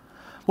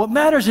 What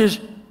matters is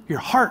your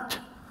heart.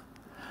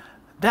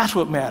 That's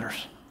what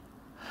matters.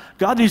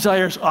 God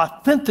desires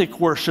authentic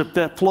worship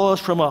that flows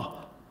from a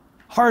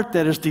heart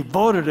that is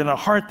devoted and a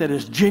heart that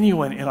is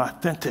genuine and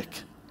authentic.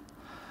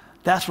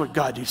 That's what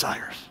God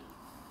desires.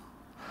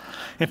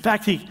 In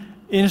fact, he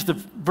ends the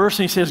verse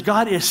and he says,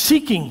 God is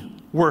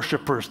seeking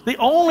worshipers. The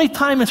only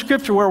time in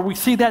Scripture where we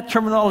see that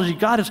terminology,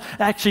 God is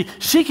actually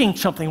seeking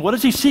something. What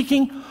is he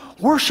seeking?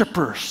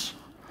 Worshipers.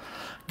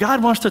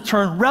 God wants to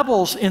turn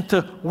rebels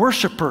into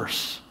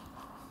worshipers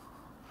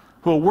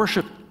who will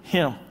worship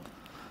him.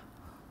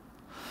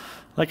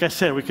 Like I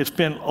said, we could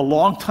spend a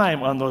long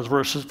time on those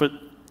verses, but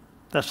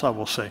that's all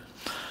we'll say.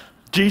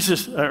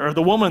 Jesus, or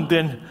the woman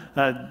then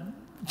doesn't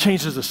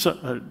change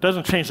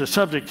the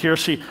subject here.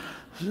 She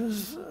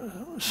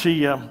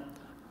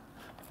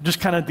just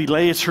kind of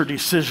delays her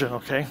decision,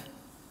 okay?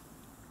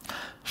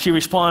 She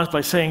responds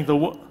by saying,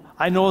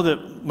 I know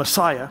that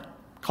Messiah,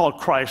 called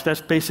Christ,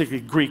 that's basically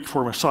Greek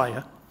for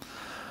Messiah,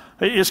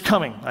 is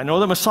coming. I know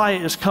that Messiah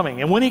is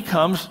coming. And when he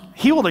comes,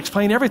 he will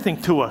explain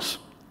everything to us.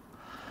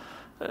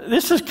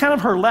 This is kind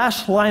of her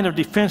last line of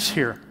defense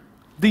here.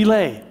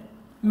 Delay.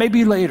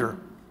 Maybe later.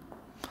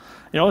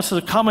 You know, this is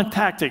a common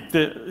tactic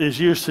that is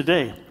used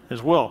today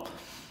as well.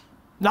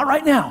 Not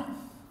right now.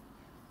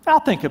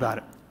 I'll think about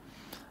it.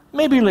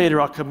 Maybe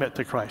later I'll commit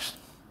to Christ.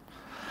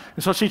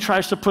 And so she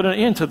tries to put an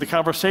end to the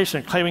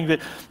conversation, claiming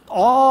that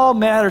all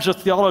matters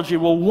of theology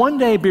will one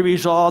day be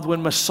resolved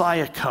when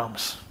Messiah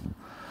comes.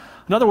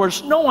 In other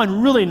words, no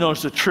one really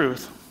knows the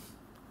truth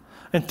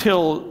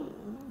until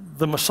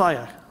the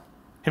Messiah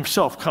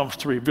himself comes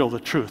to reveal the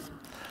truth.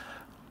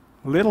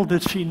 Little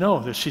did she know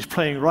that she's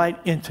playing right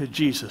into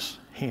Jesus'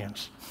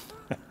 hands.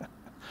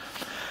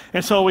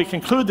 And so we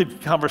conclude the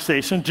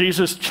conversation.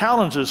 Jesus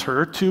challenges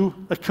her to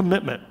a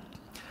commitment.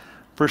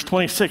 Verse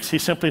 26, he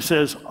simply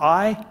says,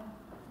 I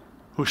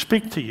who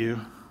speak to you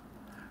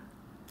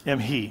am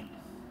he.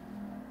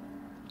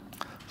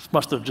 This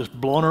must have just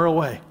blown her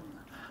away.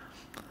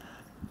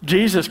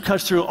 Jesus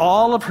cuts through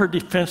all of her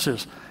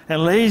defenses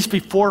and lays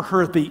before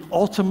her the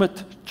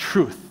ultimate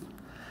truth.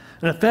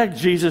 In effect,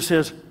 Jesus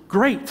says,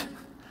 great.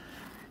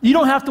 You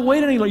don't have to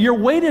wait any longer. Your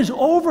wait is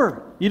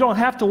over. You don't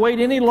have to wait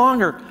any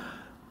longer.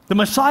 The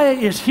Messiah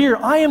is here.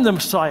 I am the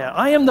Messiah.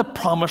 I am the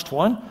promised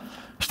one,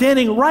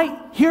 standing right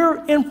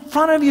here in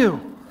front of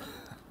you.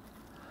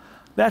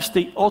 That's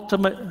the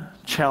ultimate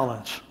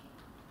challenge.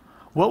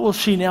 What will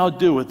she now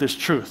do with this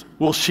truth?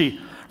 Will she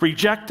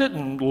reject it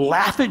and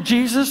laugh at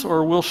Jesus,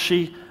 or will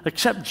she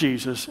accept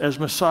Jesus as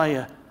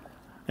Messiah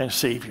and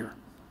Savior?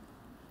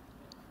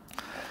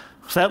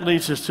 So that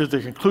leads us to the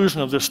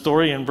conclusion of this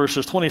story in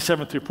verses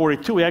 27 through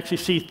 42. We actually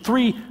see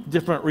three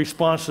different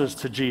responses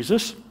to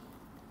Jesus.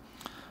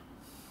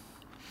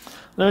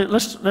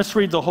 Let's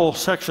read the whole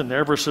section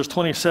there, verses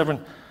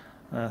 27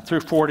 through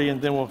 40,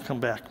 and then we'll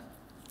come back.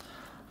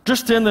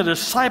 Just then the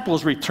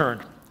disciples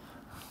returned.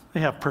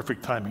 They have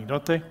perfect timing,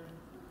 don't they?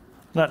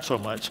 Not so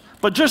much.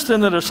 But just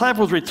then the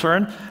disciples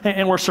returned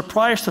and were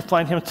surprised to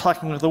find him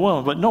talking with the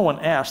woman. But no one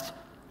asked,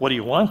 what do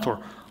you want? Or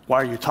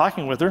why are you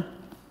talking with her?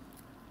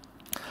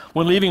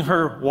 When leaving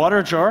her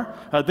water jar,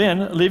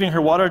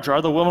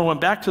 the woman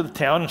went back to the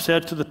town and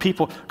said to the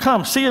people,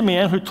 come, see a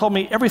man who told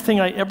me everything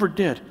I ever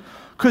did.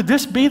 Could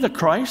this be the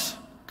Christ?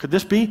 Could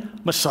this be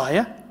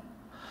Messiah?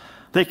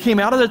 They came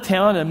out of the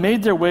town and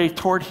made their way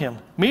toward him.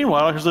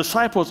 Meanwhile, his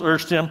disciples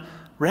urged him,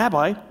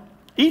 Rabbi,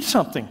 eat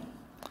something.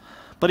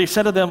 But he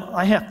said to them,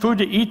 I have food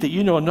to eat that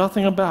you know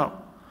nothing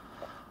about.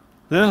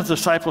 Then the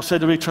disciples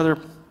said to each other,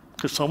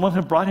 could someone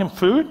have brought him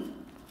food?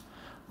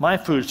 My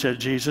food, said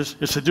Jesus,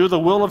 is to do the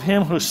will of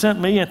him who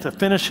sent me and to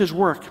finish his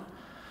work.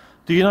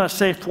 Do you not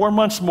say 4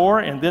 months more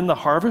and then the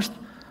harvest?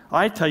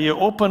 I tell you,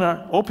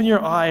 open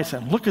your eyes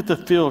and look at the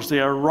fields.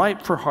 They are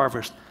ripe for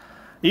harvest.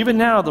 Even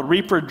now the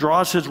reaper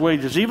draws his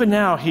wages. Even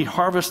now he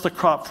harvests the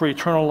crop for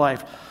eternal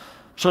life,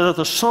 so that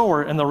the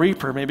sower and the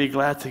reaper may be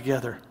glad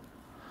together.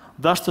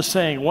 Thus the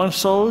saying, one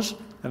sows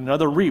and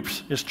another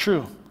reaps, is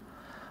true.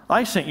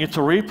 I sent you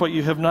to reap what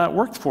you have not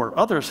worked for.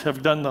 Others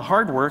have done the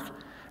hard work,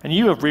 and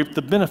you have reaped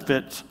the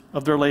benefits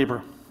of their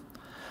labor.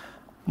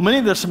 Many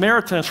of the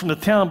Samaritans from the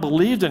town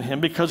believed in him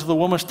because of the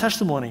woman's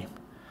testimony.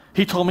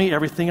 He told me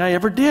everything I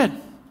ever did.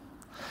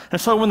 And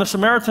so when the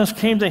Samaritans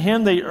came to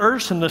him, they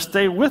urged him to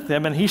stay with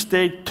them, and he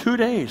stayed 2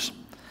 days.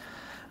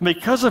 And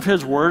because of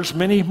his words,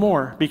 many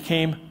more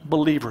became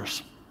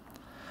believers.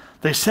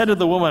 They said to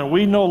the woman,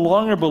 we no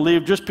longer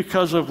believe just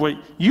because of what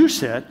you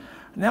said.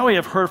 Now we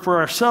have heard for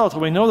ourselves,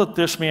 and we know that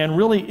this man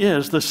really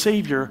is the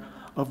Savior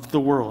of the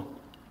world.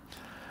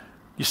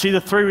 You see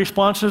the three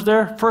responses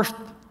there? First,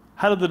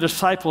 how did the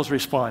disciples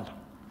respond?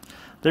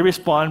 They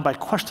respond by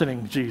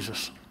questioning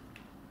Jesus.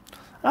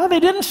 They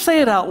didn't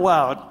say it out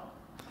loud,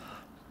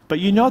 but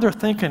you know they're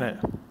thinking it.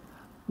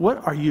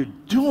 What are you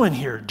doing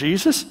here,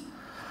 Jesus?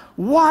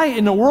 Why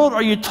in the world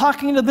are you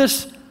talking to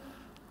this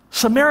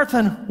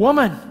Samaritan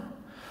woman?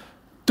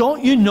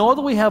 Don't you know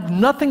that we have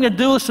nothing to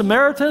do with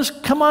Samaritans?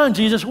 Come on,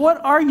 Jesus,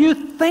 what are you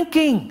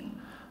thinking?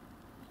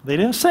 They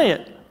didn't say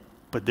it,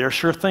 but they're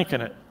sure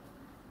thinking it.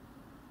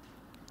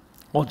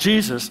 Well,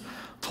 Jesus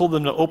told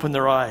them to open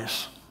their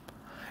eyes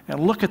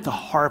and look at the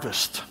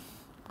harvest.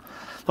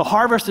 The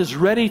harvest is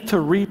ready to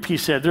reap, he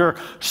said. There are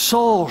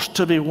souls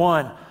to be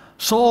won,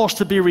 souls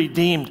to be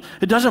redeemed.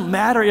 It doesn't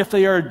matter if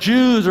they are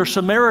Jews or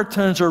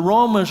Samaritans or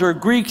Romans or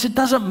Greeks. It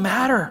doesn't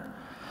matter.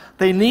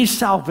 They need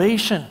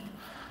salvation.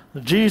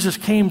 Jesus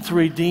came to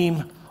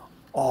redeem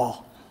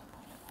all.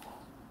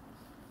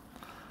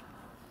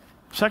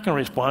 Second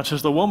response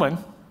is the woman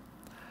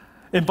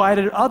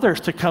invited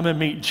others to come and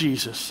meet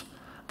Jesus.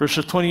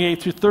 verses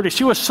 28 through 30.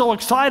 She was so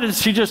excited,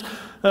 she just,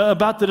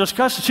 about the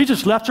discussion, she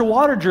just left her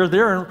water jar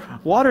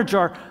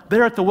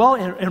there at the well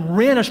and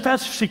ran as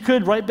fast as she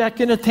could right back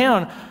into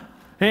town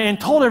and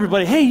told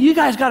everybody, hey, you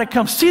guys got to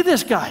come see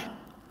this guy.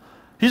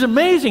 He's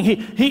amazing.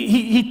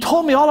 He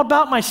told me all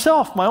about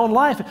myself, my own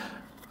life.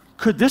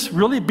 Could this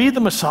really be the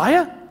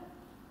Messiah?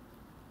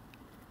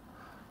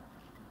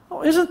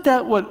 Oh, isn't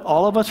that what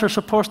all of us are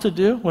supposed to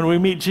do when we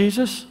meet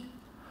Jesus?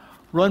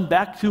 Run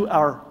back to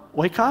our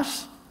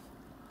oikos,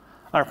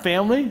 our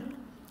family,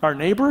 our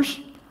neighbors,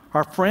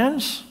 our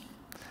friends,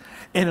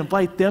 and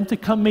invite them to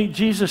come meet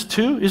Jesus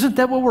too? Isn't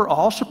that what we're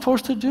all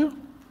supposed to do?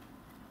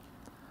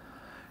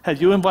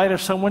 Have you invited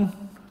someone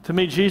to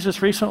meet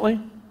Jesus recently?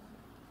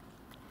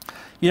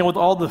 You know, with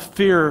all the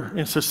fear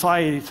in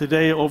society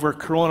today over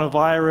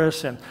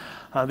coronavirus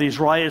and these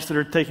riots that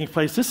are taking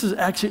place, this is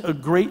actually a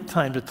great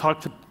time to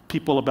talk to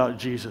people about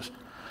Jesus,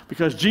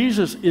 because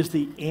Jesus is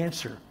the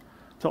answer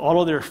to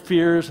all of their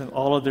fears and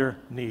all of their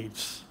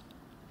needs.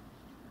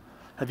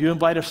 Have you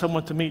invited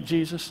someone to meet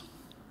Jesus?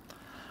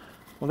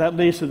 Well, that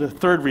leads to the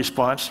third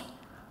response.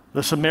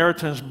 The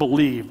Samaritans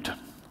believed,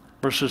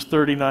 verses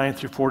 39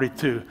 through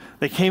 42.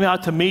 They came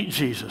out to meet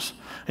Jesus.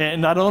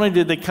 And not only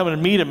did they come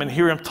and meet him and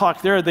hear him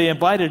talk there, they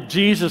invited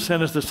Jesus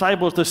and his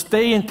disciples to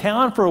stay in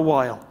town for a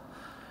while.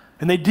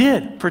 And they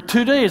did, for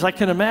 2 days. I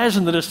can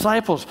imagine the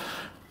disciples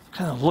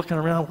kind of looking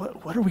around,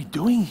 what are we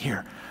doing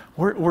here?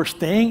 We're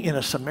staying in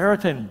a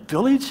Samaritan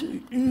village?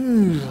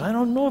 I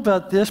don't know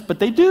about this, but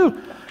they do.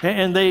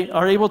 And they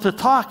are able to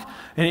talk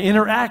and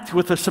interact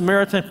with the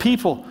Samaritan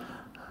people.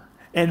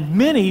 And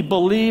many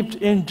believed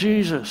in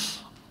Jesus.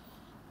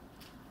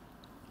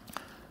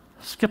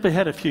 Skip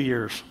ahead a few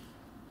years.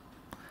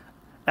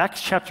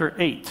 Acts chapter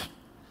 8.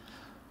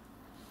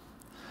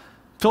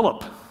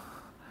 Philip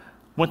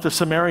went to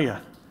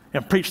Samaria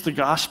and preached the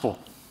gospel.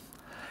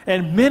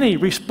 And many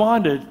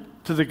responded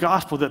to the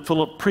gospel that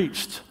Philip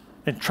preached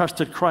and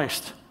trusted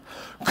Christ.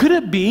 Could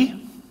it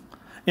be,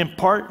 in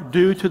part,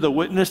 due to the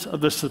witness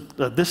of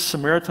this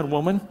Samaritan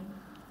woman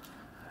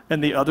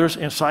and the others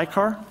in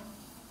Sychar?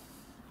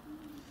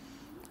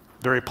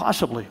 Very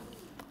possibly.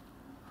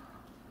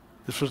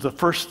 This was the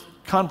first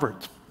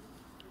convert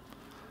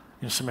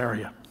in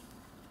Samaria.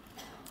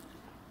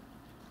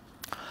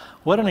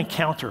 What an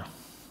encounter.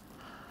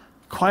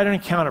 Quite an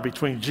encounter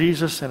between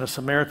Jesus and a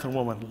Samaritan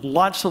woman.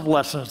 Lots of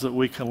lessons that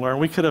we can learn.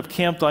 We could have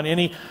camped on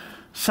any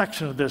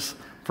section of this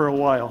for a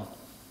while.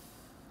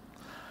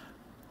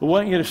 But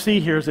what you to see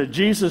here is that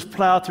Jesus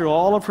plowed through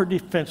all of her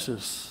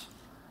defenses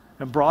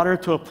and brought her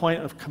to a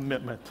point of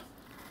commitment.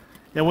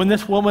 And when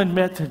this woman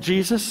met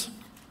Jesus,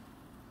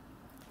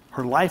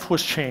 her life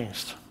was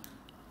changed.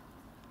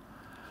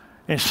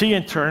 And she,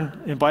 in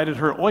turn, invited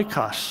her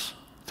oikos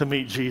to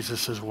meet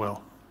Jesus as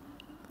well.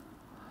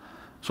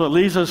 So it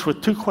leaves us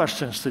with two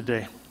questions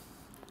today.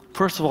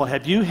 First of all,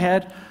 have you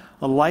had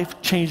a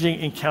life-changing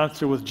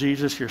encounter with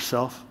Jesus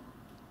yourself?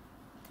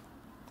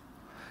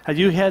 Have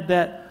you had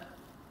that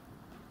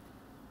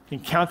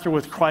encounter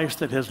with Christ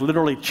that has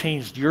literally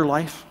changed your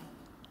life?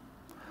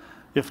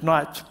 If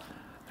not,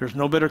 there's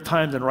no better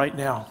time than right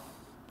now.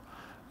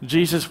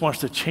 Jesus wants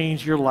to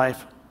change your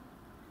life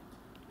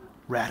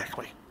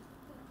radically.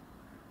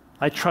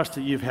 I trust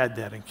that you've had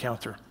that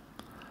encounter.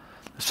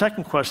 The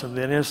second question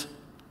then is,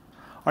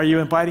 are you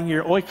inviting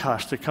your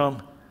oikos to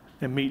come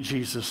and meet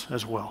Jesus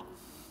as well?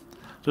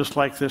 Just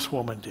like this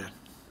woman did.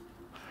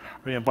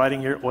 Are you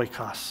inviting your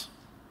oikos?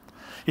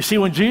 You see,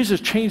 when Jesus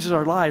changes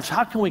our lives,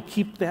 how can we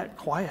keep that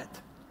quiet?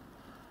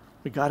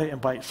 We got to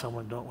invite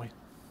someone, don't we?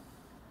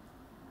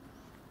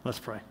 Let's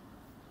pray.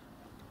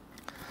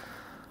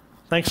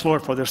 Thanks,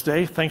 Lord, for this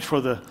day. Thanks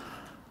for the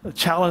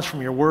challenge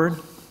from your word.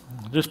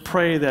 Just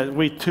pray that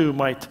we too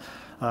might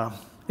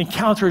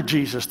encounter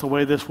Jesus the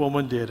way this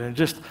woman did, and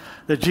just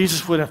that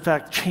Jesus would in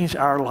fact change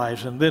our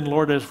lives. And then,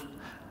 Lord,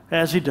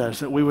 as he does,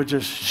 that we would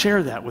just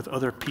share that with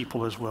other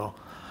people as well.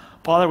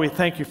 Father, we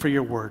thank you for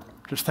your word.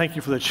 Just thank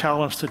you for the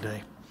challenge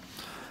today.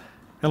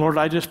 And Lord,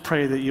 I just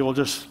pray that you will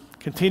just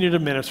continue to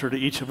minister to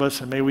each of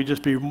us, and may we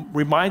just be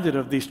reminded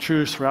of these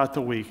truths throughout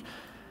the week.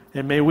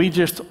 And may we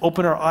just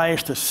open our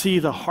eyes to see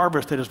the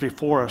harvest that is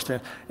before us,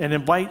 and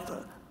invite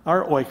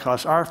our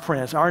oikos, our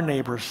friends, our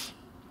neighbors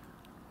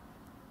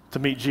to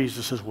meet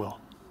Jesus as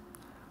well.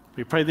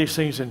 We pray these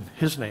things in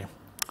his name.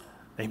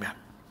 Amen.